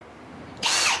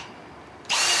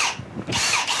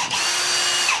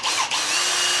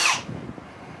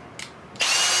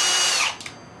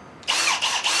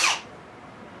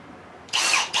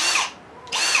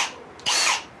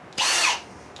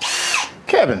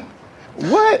Kevin,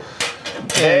 what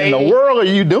in the world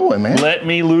are you doing, man? Let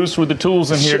me loose with the tools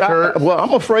in here, Kurt. Well,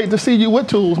 I'm afraid to see you with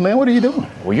tools, man. What are you doing?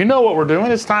 Well, you know what we're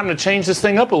doing. It's time to change this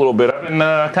thing up a little bit. I've been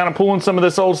kind of pulling some of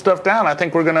this old stuff down. I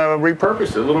think we're going to repurpose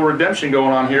it. A little redemption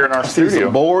going on here in our studio.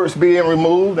 Some boards being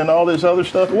removed and all this other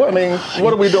stuff. What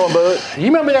are we doing, bud? You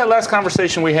remember that last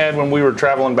conversation we had when we were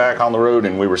traveling back on the road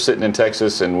and we were sitting in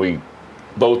Texas and we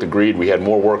both agreed we had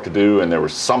more work to do and there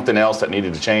was something else that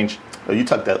needed to change? Oh, you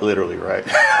took that literally, right?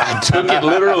 I took it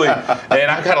literally. And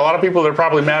I've got a lot of people that are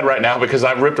probably mad right now because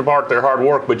I've ripped apart their hard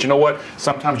work. But you know what?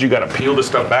 Sometimes you got to peel this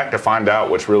stuff back to find out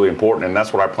what's really important. And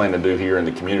that's what I plan to do here in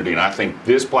the community. And I think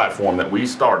this platform that we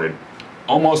started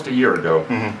almost a year ago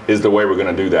is the way we're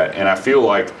going to do that. And I feel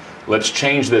like let's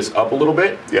change this up a little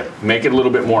bit, make it a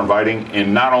little bit more inviting,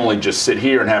 and not only just sit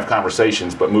here and have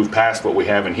conversations, but move past what we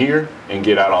have in here and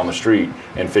get out on the street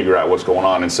and figure out what's going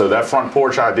on. And so that front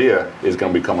porch idea is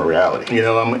going to become a reality. You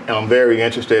know, I'm very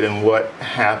interested in what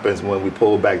happens when we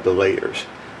pull back the layers.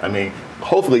 I mean,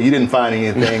 hopefully you didn't find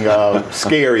anything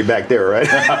scary back there, right?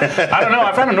 I don't know.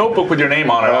 I found a notebook with your name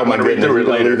on it. I'm going to read through it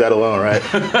later. Leave that alone, right?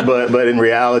 but in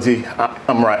reality,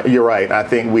 I'm right. You're right. I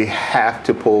think we have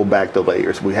to pull back the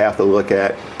layers. We have to look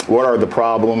at what are the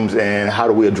problems and how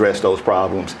do we address those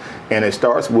problems. And it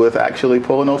starts with actually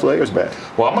pulling those layers back.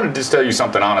 Well, I'm going to just tell you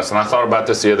something honest, and I thought about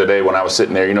this the other day when I was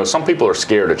sitting there. You know, some people are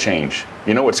scared of change.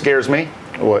 You know what scares me?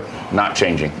 What? Not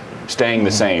changing, staying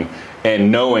the same.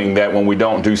 And knowing that when we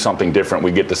don't do something different,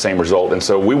 we get the same result. And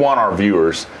so we want our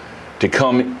viewers to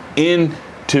come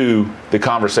into the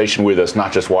conversation with us,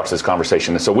 not just watch this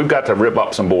conversation. And so we've got to rip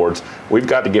up some boards. We've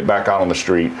got to get back out on the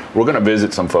street. We're going to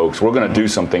visit some folks. We're going to do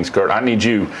some things. Kurt, I need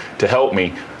you to help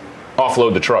me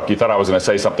offload the truck. You thought I was going to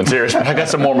say something serious, but I got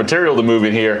some more material to move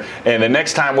in here. And the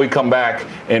next time we come back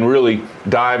and really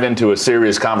dive into a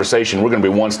serious conversation, we're going to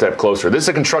be one step closer. This is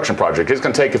a construction project. It's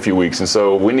going to take a few weeks. And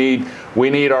so we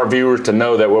need our viewers to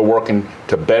know that we're working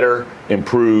to better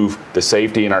improve the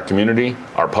safety in our community,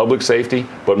 our public safety,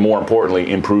 but more importantly,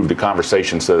 improve the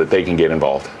conversation so that they can get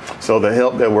involved. So the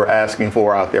help that we're asking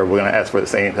for out there, we're going to ask for the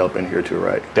same help in here too,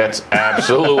 right? That's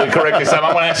absolutely correct. Sam,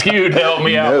 I'm going to ask you to help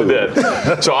me out with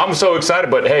that. So I'm so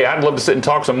excited, but hey, I'd love to sit and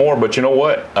talk some more, but you know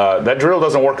what? That drill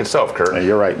doesn't work itself, Kurt.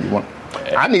 You're right.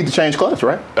 I need to change clutch,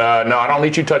 right? No, I don't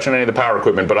need you touching any of the power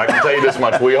equipment, but I can tell you this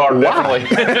much: we are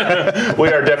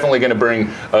definitely going to bring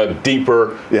a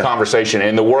deeper conversation.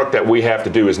 And the work that we have to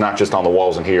do is not just on the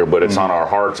walls in here, but it's on our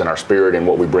hearts and our spirit and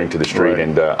what we bring to the street. Right.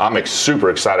 And I'm super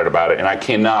excited about it, and I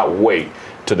cannot wait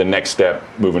to the next step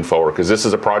moving forward, because this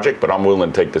is a project, but I'm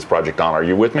willing to take this project on. Are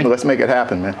you with me? Let's make it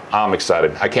happen, man. I'm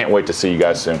excited. I can't wait to see you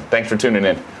guys soon. Thanks for tuning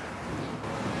in.